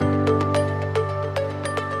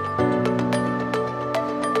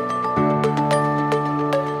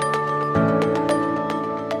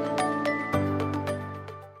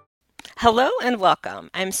Hello and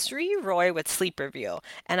welcome. I'm Sri Roy with Sleep Review,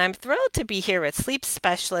 and I'm thrilled to be here with sleep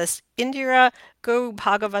specialist Indira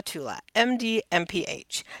Gopagavatula, MD,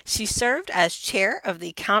 MPH. She served as chair of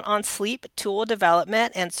the Count on Sleep Tool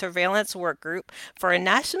Development and Surveillance Work Group for a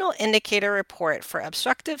national indicator report for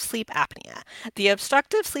obstructive sleep apnea. The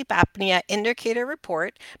Obstructive Sleep Apnea Indicator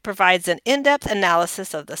Report provides an in-depth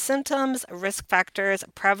analysis of the symptoms, risk factors,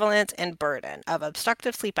 prevalence, and burden of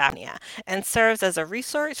obstructive sleep apnea and serves as a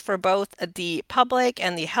resource for both the public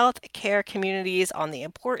and the health care communities on the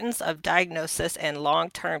importance of diagnosis and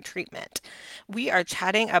long-term treatment. We are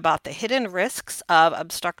chatting about the hidden risks of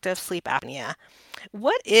obstructive sleep apnea.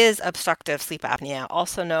 What is obstructive sleep apnea,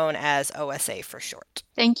 also known as OSA for short?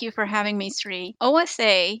 Thank you for having me, Sri.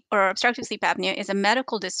 OSA, or obstructive sleep apnea, is a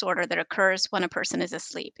medical disorder that occurs when a person is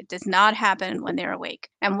asleep. It does not happen when they're awake.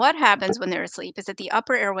 And what happens when they're asleep is that the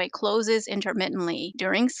upper airway closes intermittently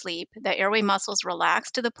during sleep. The airway muscles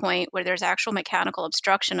relax to the point where there's actual mechanical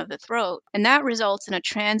obstruction of the throat. And that results in a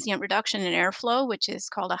transient reduction in airflow, which is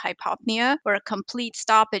called a hypopnea, or a complete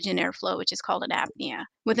stoppage in airflow, which is called an apnea.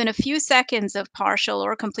 Within a few seconds of partial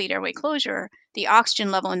or complete airway closure, the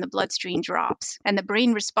oxygen level in the bloodstream drops, and the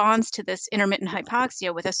brain responds to this intermittent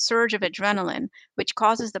hypoxia with a surge of adrenaline, which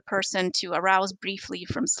causes the person to arouse briefly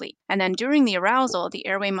from sleep. And then during the arousal, the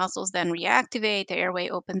airway muscles then reactivate, the airway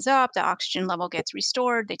opens up, the oxygen level gets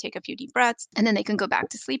restored, they take a few deep breaths, and then they can go back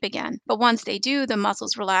to sleep again. But once they do, the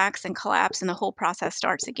muscles relax and collapse, and the whole process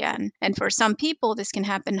starts again. And for some people, this can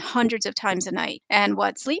happen hundreds of times a night. And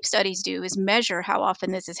what sleep studies do is measure how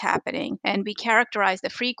often this is happening, and we characterize the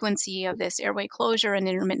frequency of this airway closure and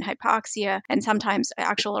intermittent hypoxia, and sometimes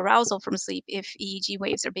actual arousal from sleep if EEG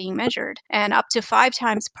waves are being measured. And up to 5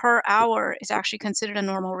 times per hour is actually considered a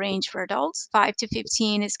normal range for adults. 5 to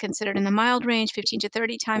 15 is considered in the mild range, 15 to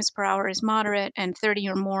 30 times per hour is moderate, and 30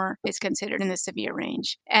 or more is considered in the severe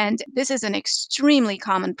range. And this is an extremely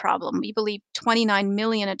common problem. We believe 29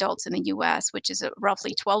 million adults in the US, which is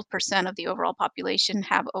roughly 12% of the overall population,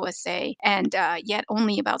 have OSA, and yet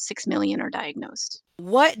only about 6 million are diagnosed.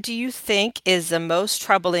 What do you think is the most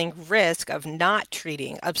troubling risk of not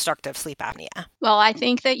treating obstructive sleep apnea? Well, I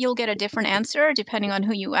think that you'll get a different answer depending on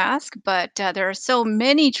who you ask, but there are so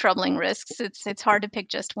many troubling risks. It's hard to pick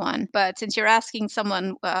just one. But since you're asking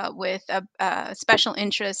someone with a special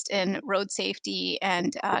interest in road safety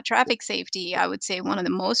and traffic safety, I would say one of the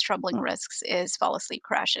most troubling risks is fall asleep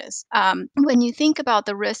crashes. When you think about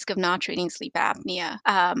the risk of not treating sleep apnea,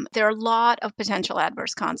 there are a lot of potential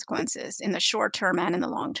adverse consequences in the short term and in the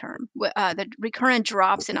long term. The recurrent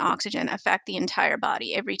drops in oxygen affect the entire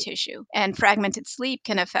body, every tissue, and fragmented sleep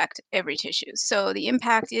can affect every tissue. So the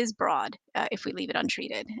impact is broad if we leave it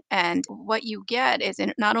untreated. And what you get is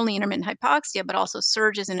not only intermittent hypoxia, but also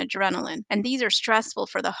surges in adrenaline. And these are stressful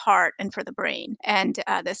for the heart and for the brain. And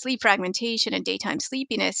the sleep fragmentation and daytime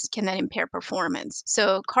sleepiness can then impair performance.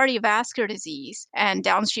 So cardiovascular disease and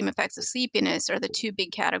downstream effects of sleepiness are the two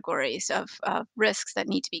big categories of risks that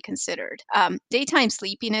need to be considered. Daytime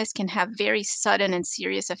sleepiness can have very sudden and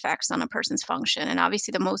serious effects on a person's function. And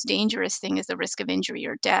obviously, the most dangerous thing is the risk of injury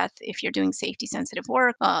or death if you're doing safety sensitive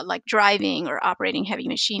work like driving or operating heavy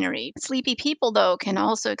machinery. Sleepy people, though, can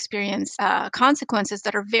also experience consequences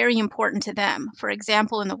that are very important to them. For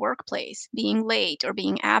example, in the workplace, being late or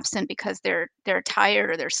being absent because they're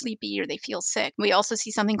tired or they're sleepy or they feel sick. We also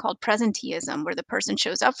see something called presenteeism, where the person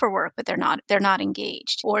shows up for work but they're not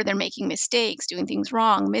engaged, or they're making mistakes, doing things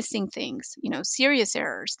wrong, missing things, serious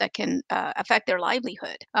errors that can affect their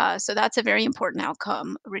livelihood. So that's a very important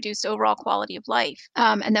outcome, reduced overall quality of life.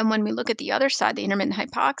 And then when we look at the other side, the intermittent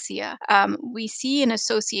hypoxia, we see an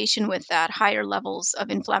association with that higher levels of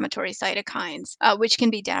inflammatory cytokines, which can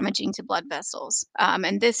be damaging to blood vessels.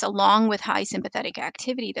 And this, along with high sympathetic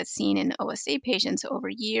activity that's seen in OSA patients over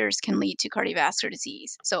years, can lead to cardiovascular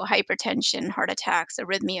disease. So hypertension, heart attacks,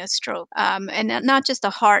 arrhythmia, stroke. And not just the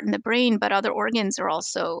heart and the brain, but other organs are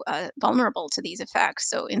also vulnerable to these effects.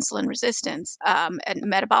 So insulin resistance, and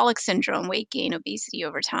metabolic syndrome, weight gain, obesity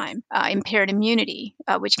over time, impaired immunity,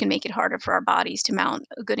 which can make it harder for our bodies to mount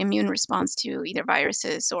a good immune response to either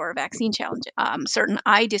viruses or vaccine challenges. Certain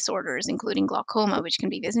eye disorders, including glaucoma, which can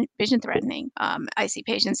be vision threatening. I see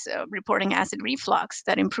patients reporting acid reflux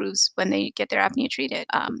that improves when they get their apnea treated.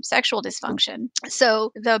 Sexual dysfunction.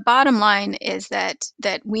 So the bottom line is that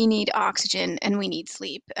we need oxygen and we need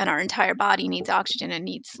sleep, and our entire body needs oxygen and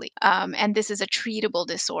needs sleep. And this is a treatable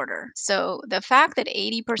disorder. So the fact that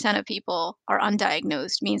 80% of people are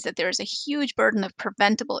undiagnosed means that there is a huge burden of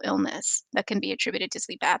preventable illness that can be attributed to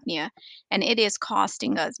sleep apnea. and it is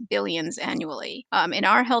costing us billions annually. In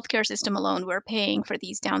our healthcare system alone, we're paying for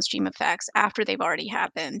these downstream effects after they've already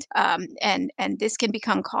happened, and this can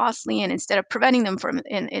become costly. And instead of preventing them from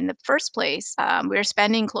in the first place, we're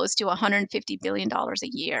spending close to $150 billion a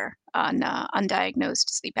year on undiagnosed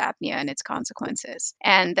sleep apnea and its consequences.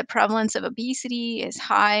 And the prevalence of obesity is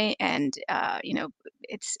high, and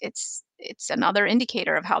it's another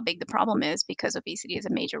indicator of how big the problem is, because obesity is a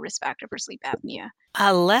major risk factor for sleep apnea.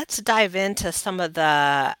 Let's dive into some of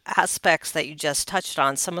the aspects that you just touched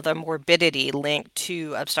on, some of the morbidity linked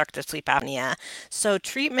to obstructive sleep apnea. So,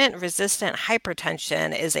 treatment resistant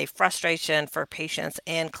hypertension is a frustration for patients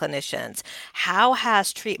and clinicians. How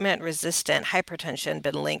has treatment resistant hypertension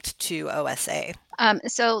been linked to OSA?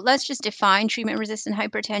 So let's just define treatment resistant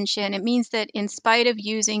hypertension. It means that in spite of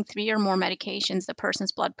using three or more medications, the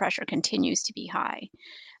person's blood pressure continues to be high.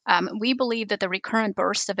 We believe that the recurrent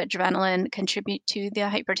bursts of adrenaline contribute to the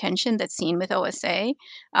hypertension that's seen with OSA.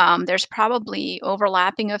 There's probably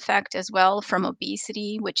overlapping effect as well from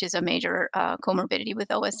obesity, which is a major comorbidity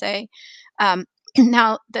with OSA. Um,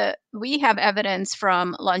 Now, we have evidence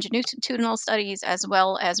from longitudinal studies as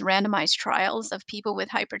well as randomized trials of people with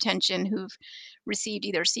hypertension who've received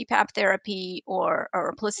either CPAP therapy or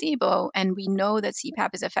a placebo, and we know that CPAP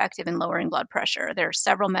is effective in lowering blood pressure. There are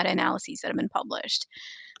several meta-analyses that have been published.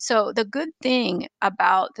 So the good thing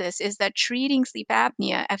about this is that treating sleep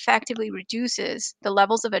apnea effectively reduces the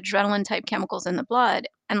levels of adrenaline type chemicals in the blood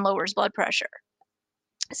and lowers blood pressure.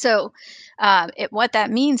 So, what that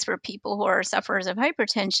means for people who are sufferers of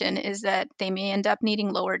hypertension is that they may end up needing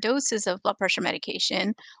lower doses of blood pressure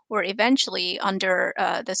medication, or eventually, under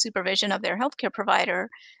the supervision of their healthcare provider,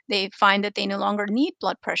 they find that they no longer need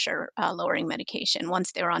blood pressure lowering medication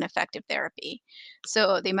once they're on effective therapy.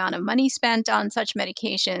 So, the amount of money spent on such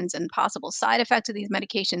medications and possible side effects of these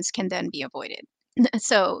medications can then be avoided.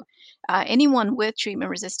 So, anyone with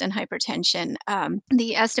treatment resistant hypertension,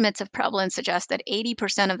 the estimates of prevalence suggest that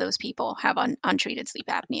 80% of those people have untreated sleep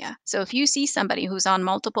apnea. So, if you see somebody who's on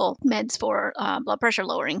multiple meds for blood pressure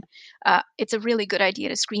lowering, it's a really good idea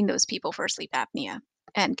to screen those people for sleep apnea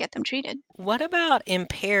and get them treated. What about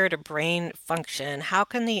impaired brain function? How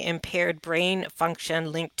can the impaired brain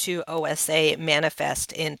function linked to OSA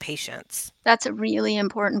manifest in patients? That's a really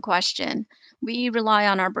important question. We rely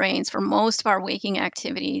on our brains for most of our waking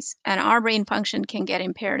activities, and our brain function can get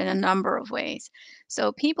impaired in a number of ways.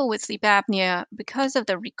 So, people with sleep apnea, because of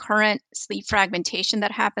the recurrent sleep fragmentation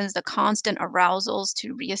that happens, the constant arousals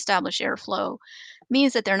to reestablish airflow,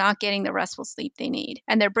 means that they're not getting the restful sleep they need.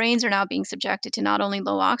 And their brains are now being subjected to not only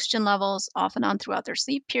low oxygen levels, off and on throughout their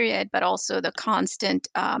sleep period, but also the constant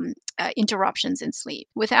interruptions in sleep.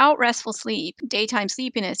 Without restful sleep, daytime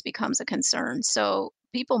sleepiness becomes a concern. So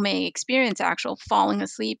people may experience actual falling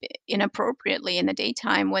asleep inappropriately in the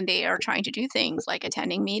daytime when they are trying to do things like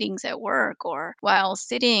attending meetings at work, or while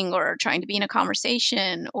sitting or trying to be in a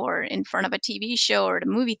conversation, or in front of a TV show or at a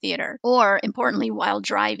movie theater, or importantly, while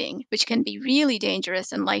driving, which can be really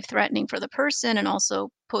dangerous and life threatening for the person, and also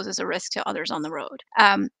poses a risk to others on the road.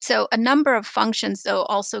 So, a number of functions, though,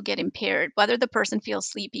 also get impaired, whether the person feels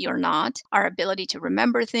sleepy or not. Our ability to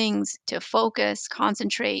remember things, to focus,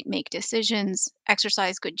 concentrate, make decisions,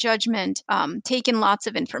 exercise good judgment, take in lots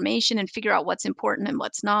of information and figure out what's important and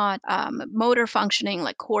what's not, motor functioning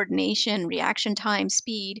like coordination, reaction time,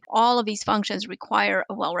 speed. All of these functions require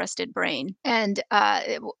a well rested brain. And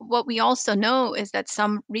what we also know is that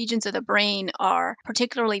some regions of the brain are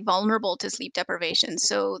particularly vulnerable to sleep deprivation.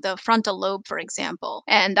 So, the frontal lobe, for example,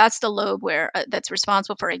 and that's the lobe where that's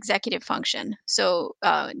responsible for executive function. So,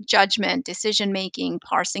 judgment, decision making,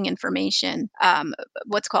 parsing information,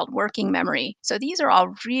 what's called working memory. So, these are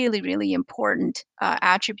all really, really important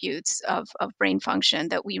attributes of brain function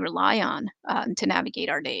that we rely on to navigate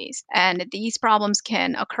our days. And these problems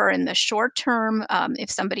can occur in the short term.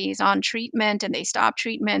 If somebody is on treatment and they stop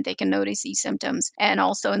treatment, they can notice these symptoms. And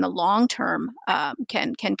also in the long term,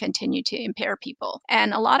 can continue to impair people.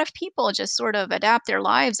 And a lot of people just sort of adapt their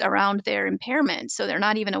lives around their impairment. So they're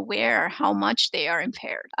not even aware how much they are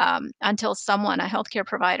impaired until someone, a healthcare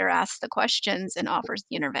provider, asks the questions and offers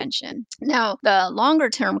the intervention. Now, the longer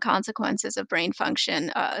term consequences of brain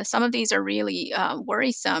function, some of these are really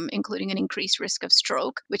worrisome, including an increased risk of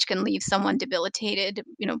stroke, which can leave someone debilitated,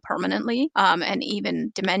 permanently, and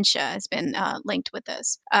even dementia has been linked with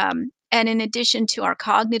this. And in addition to our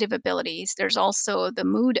cognitive abilities, there's also the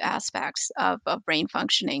mood aspects of brain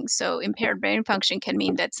functioning. So, impaired brain function can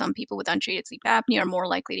mean that some people with untreated sleep apnea are more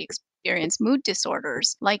likely to experience mood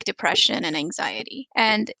disorders like depression and anxiety.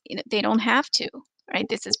 And they don't have to. right?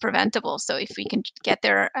 This is preventable. So if we can get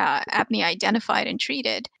their apnea identified and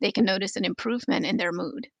treated, they can notice an improvement in their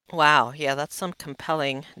mood. Wow, yeah, that's some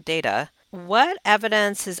compelling data. What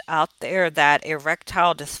evidence is out there that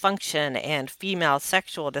erectile dysfunction and female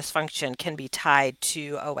sexual dysfunction can be tied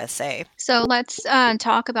to OSA? So let's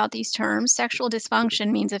talk about these terms. Sexual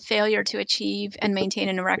dysfunction means a failure to achieve and maintain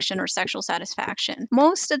an erection or sexual satisfaction.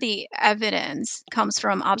 Most of the evidence comes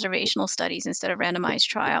from observational studies instead of randomized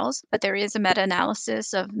trials, but there is a meta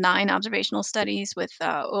analysis of 9 observational studies with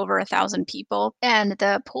over 1,000 people. And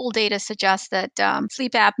the pool data suggests that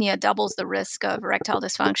sleep apnea doubles the risk of erectile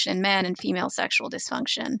dysfunction in men and female sexual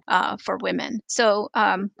dysfunction for women. So,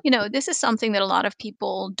 this is something that a lot of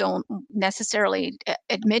people don't necessarily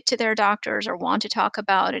admit to their doctors or want to talk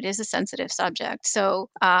about. It is a sensitive subject. So,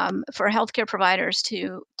 for healthcare providers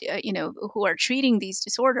to, who are treating these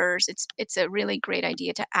disorders, it's a really great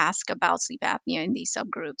idea to ask about sleep apnea in these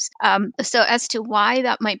subgroups. So, as to why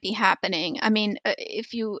that might be happening, I mean,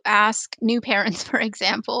 if you ask new parents, for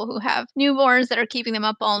example, who have newborns that are keeping them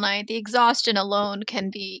up all night, the exhaustion alone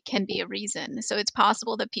can be a reason. So, it's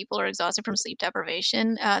possible that people are exhausted from sleep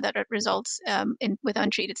deprivation that it results in with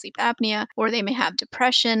untreated sleep apnea, or they may have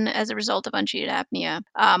depression as a result of untreated apnea,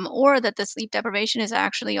 or that the sleep deprivation is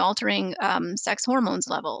actually altering sex hormones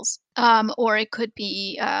levels. Or it could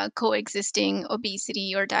be coexisting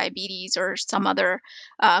obesity or diabetes or some other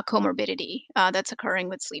comorbidity that's occurring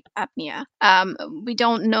with sleep apnea. We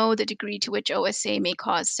don't know the degree to which OSA may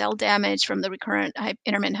cause cell damage from the recurrent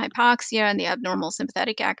intermittent hypoxia and the abnormal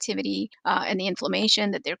sympathetic activity and the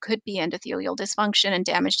inflammation, that there could be endothelial dysfunction and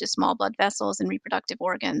damage to small blood vessels and reproductive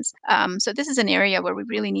organs. So, this is an area where we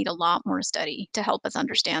really need a lot more study to help us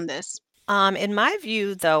understand this. In my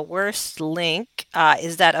view, the worst link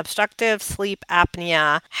is that obstructive sleep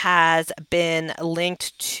apnea has been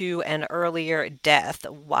linked to an earlier death.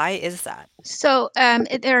 Why is that? So,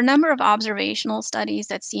 there are a number of observational studies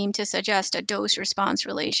that seem to suggest a dose response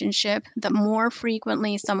relationship. The more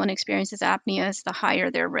frequently someone experiences apneas, the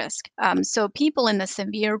higher their risk. So, people in the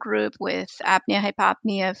severe group with apnea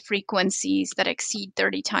hypopnea frequencies that exceed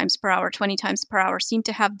 30 times per hour, 20 times per hour, seem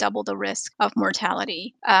to have double the risk of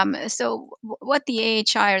mortality. What the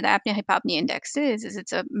AHI or the apnea hypopnea index is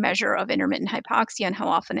it's a measure of intermittent hypoxia and how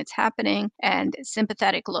often it's happening, and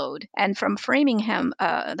sympathetic load. And from the Framingham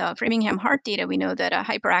heart data, we know that a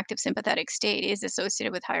hyperactive sympathetic state is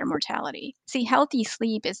associated with higher mortality. See, healthy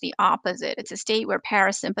sleep is the opposite. It's a state where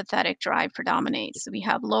parasympathetic drive predominates. So we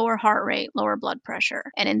have lower heart rate, lower blood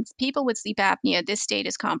pressure. And in people with sleep apnea, this state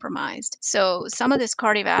is compromised. So some of this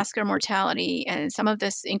cardiovascular mortality and some of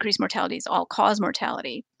this increased mortality is all cause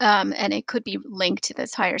mortality. And it could be linked to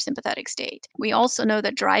this higher sympathetic state. We also know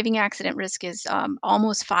that driving accident risk is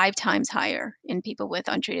almost 5 times higher in people with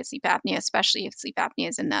untreated sleep apnea, especially if sleep apnea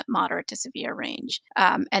is in that moderate to severe range.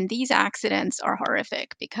 And these accidents are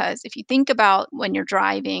horrific because if you think about when you're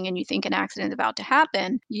driving and you think an accident is about to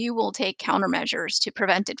happen, you will take countermeasures to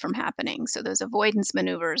prevent it from happening. So those avoidance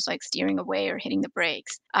maneuvers like steering away or hitting the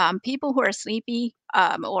brakes. People who are sleepy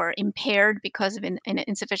or impaired because of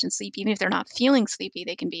insufficient sleep, even if they're not feeling sleepy,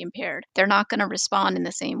 they can be impaired. They're not going to respond in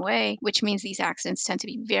the same way, which means these accidents tend to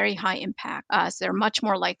be very high impact. So they're much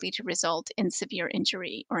more likely to result in severe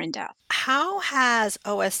injury or in death. How has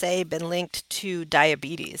OSA been linked to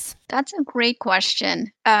diabetes? That's a great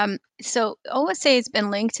question. So OSA has been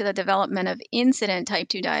linked to the development of incident type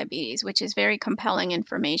 2 diabetes, which is very compelling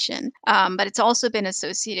information. But it's also been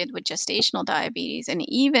associated with gestational diabetes and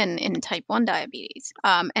even in type 1 diabetes.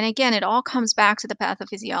 And again, it all comes back to the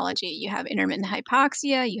pathophysiology. You have intermittent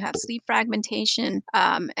hypoxia, you have sleep fragmentation,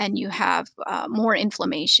 and you have more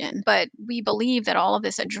inflammation. But we believe that all of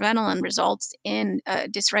this adrenaline results in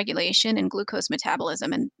dysregulation in glucose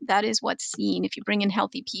metabolism. And that is what's seen if you bring in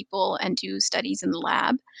healthy people and do studies in the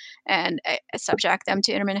lab and subject them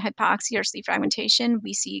to intermittent hypoxia or sleep fragmentation,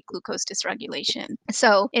 we see glucose dysregulation.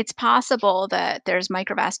 So it's possible that there's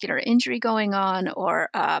microvascular injury going on, or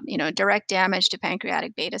direct damage to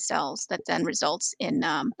pancreatic beta cells that then results in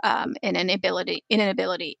an inability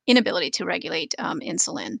to regulate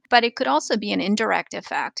insulin. But it could also be an indirect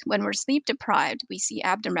effect. When we're sleep deprived, we see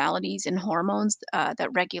abnormalities in hormones that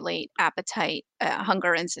regulate appetite,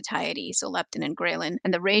 hunger, and satiety, so leptin and ghrelin,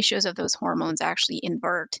 and the ratios of those hormones actually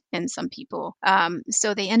invert in some people.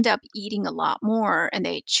 So they end up eating a lot more, and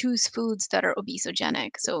they choose foods that are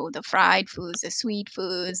obesogenic. So the fried foods, the sweet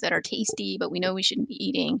foods that are tasty, but we know we shouldn't be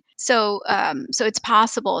eating. So it's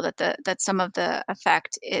possible that some of the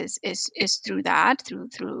effect is through that,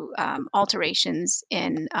 through alterations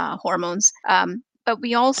in hormones. But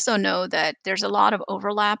we also know that there's a lot of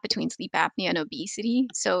overlap between sleep apnea and obesity.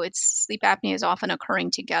 So it's sleep apnea is often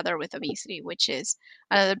occurring together with obesity, which is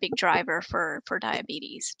another big driver for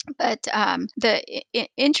diabetes. But the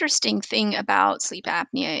interesting thing about sleep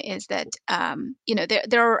apnea is that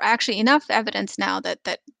there are actually enough evidence now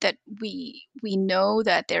that we know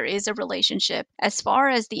that there is a relationship. As far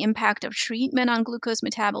as the impact of treatment on glucose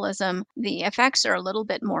metabolism, the effects are a little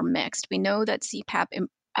bit more mixed. We know that CPAP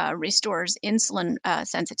restores insulin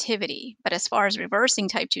sensitivity. But as far as reversing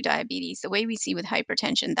type 2 diabetes, the way we see with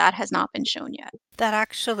hypertension, that has not been shown yet. That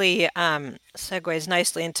actually segues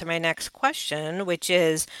nicely into my next question, which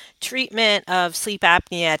is treatment of sleep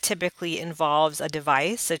apnea typically involves a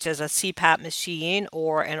device such as a CPAP machine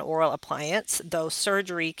or an oral appliance, though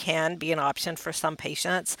surgery can be an option for some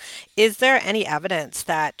patients. Is there any evidence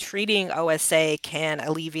that treating OSA can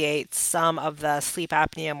alleviate some of the sleep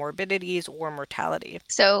apnea morbidities or mortality?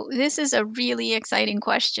 So, this is a really exciting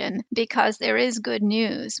question because there is good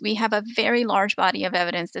news. We have a very large body of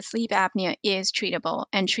evidence that sleep apnea is treatable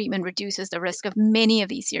and treatment reduces the risk of many of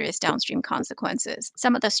these serious downstream consequences.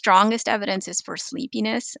 Some of the strongest evidence is for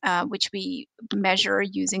sleepiness, which we measure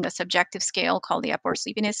using a subjective scale called the Epworth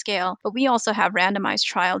Sleepiness Scale. But we also have randomized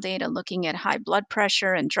trial data looking at high blood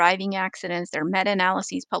pressure and driving accidents. There are meta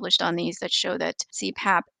analyses published on these that show that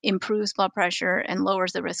CPAP improves blood pressure and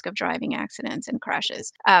lowers the risk of driving accidents and crashes.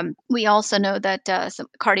 We also know that some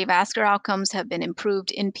cardiovascular outcomes have been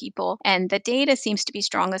improved in people, and the data seems to be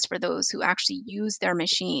strongest for those who actually use their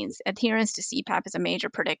machines. Adherence to CPAP is a major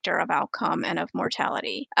predictor of outcome and of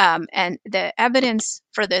mortality. And the evidence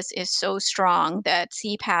for this is so strong that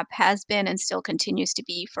CPAP has been and still continues to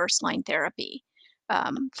be first line therapy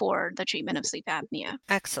for the treatment of sleep apnea.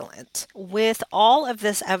 Excellent. With all of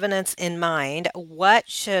this evidence in mind, what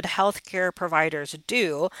should healthcare providers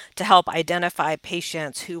do to help identify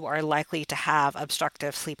patients who are likely to have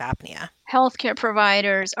obstructive sleep apnea? Healthcare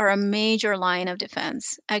providers are a major line of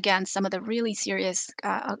defense against some of the really serious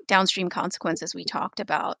downstream consequences we talked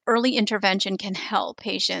about. Early intervention can help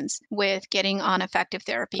patients with getting on effective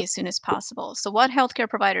therapy as soon as possible. So, what healthcare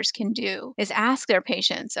providers can do is ask their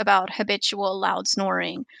patients about habitual loud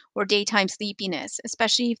snoring or daytime sleepiness,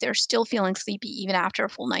 especially if they're still feeling sleepy even after a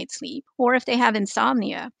full night's sleep, or if they have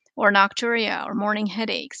insomnia or nocturia or morning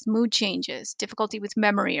headaches, mood changes, difficulty with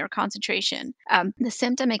memory or concentration. The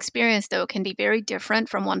symptom experience, though, can be very different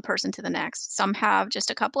from one person to the next. Some have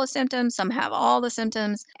just a couple of symptoms, some have all the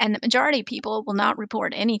symptoms, and the majority of people will not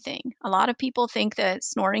report anything. A lot of people think that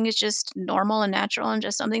snoring is just normal and natural and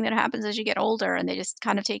just something that happens as you get older, and they just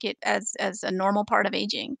kind of take it as a normal part of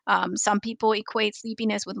aging. Some people equate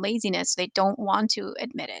sleepiness with laziness. They don't want to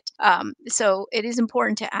admit it. So it is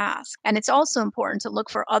important to ask. And it's also important to look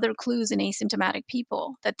for other clues in asymptomatic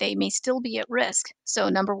people that they may still be at risk. So,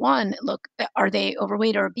 number one, look, are they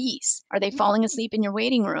overweight or obese? Are they falling asleep in your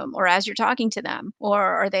waiting room or as you're talking to them? Or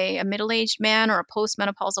are they a middle aged man or a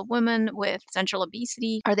postmenopausal woman with central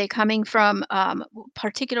obesity? Are they coming from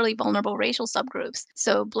particularly vulnerable racial subgroups?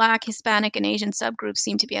 So, Black, Hispanic, and Asian subgroups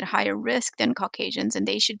seem to be at higher risk than Caucasians, and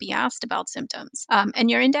they should be asked about symptoms. And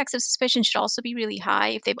your index of suspicion should also be really high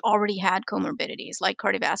if they've already had comorbidities like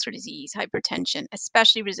cardiovascular disease, hypertension,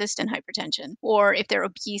 especially resistant hypertension, or if they're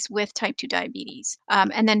obese with type 2 diabetes.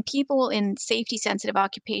 And then people in safety sensitive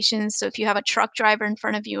occupations. So if you have a truck driver in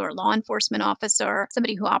front of you or a law enforcement officer,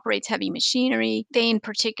 somebody who operates heavy machinery, they in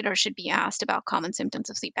particular should be asked about common symptoms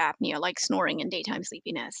of sleep apnea like snoring and daytime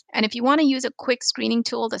sleepiness. And if you want to use a quick screening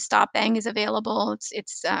tool, the Stop Bang is available.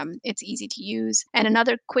 It's easy to use. And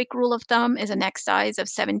another quick rule of thumb is a neck size of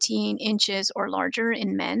 17 inches or larger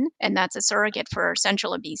in men, and that's a surrogate for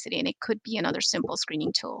central obesity. And it could be another simple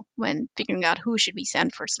screening tool when figuring out who should be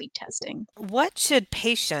sent for sleep testing. What should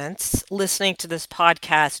patients listening to this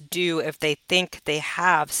podcast do if they think they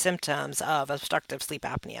have symptoms of obstructive sleep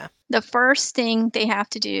apnea? The first thing they have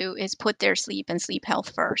to do is put their sleep and sleep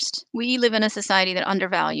health first. We live in a society that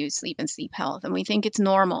undervalues sleep and sleep health, and we think it's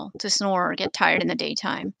normal to snore or get tired in the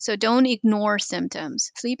daytime. So don't ignore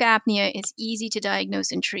symptoms. Sleep apnea is easy to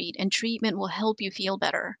diagnose and treatment will help you feel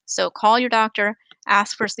better. So call your doctor,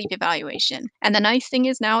 ask for sleep evaluation. And the nice thing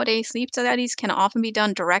is nowadays, sleep studies can often be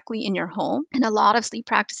done directly in your home. And a lot of sleep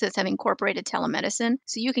practices have incorporated telemedicine.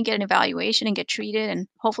 So you can get an evaluation and get treated and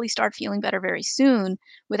hopefully start feeling better very soon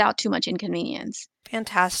without too much inconvenience.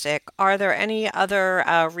 Fantastic. Are there any other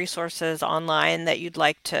resources online that you'd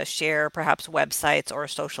like to share, perhaps websites or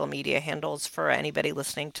social media handles for anybody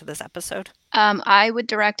listening to this episode? I would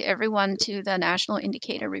direct everyone to the National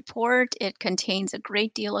Indicator Report. It contains a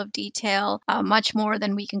great deal of detail, much more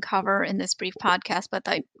than we can cover in this brief podcast, but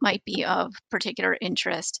that might be of particular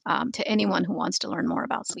interest to anyone who wants to learn more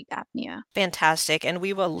about sleep apnea. Fantastic. And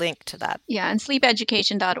we will link to that. Yeah, and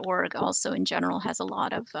sleepeducation.org also in general has a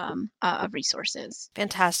lot of resources.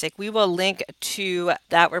 Fantastic. We will link to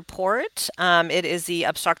that report. It is the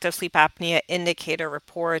Obstructive Sleep Apnea Indicator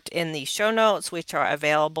Report in the show notes, which are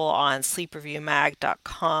available on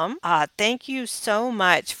sleepreviewmag.com. Thank you so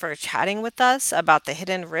much for chatting with us about the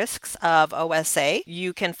hidden risks of OSA.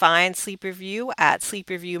 You can find Sleep Review at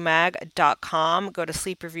sleepreviewmag.com. Go to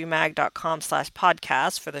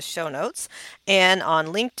sleepreviewmag.com/podcast for the show notes, and on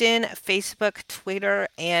LinkedIn, Facebook, Twitter,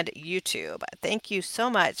 and YouTube. Thank you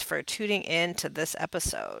so much for tuning in to this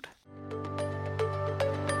episode.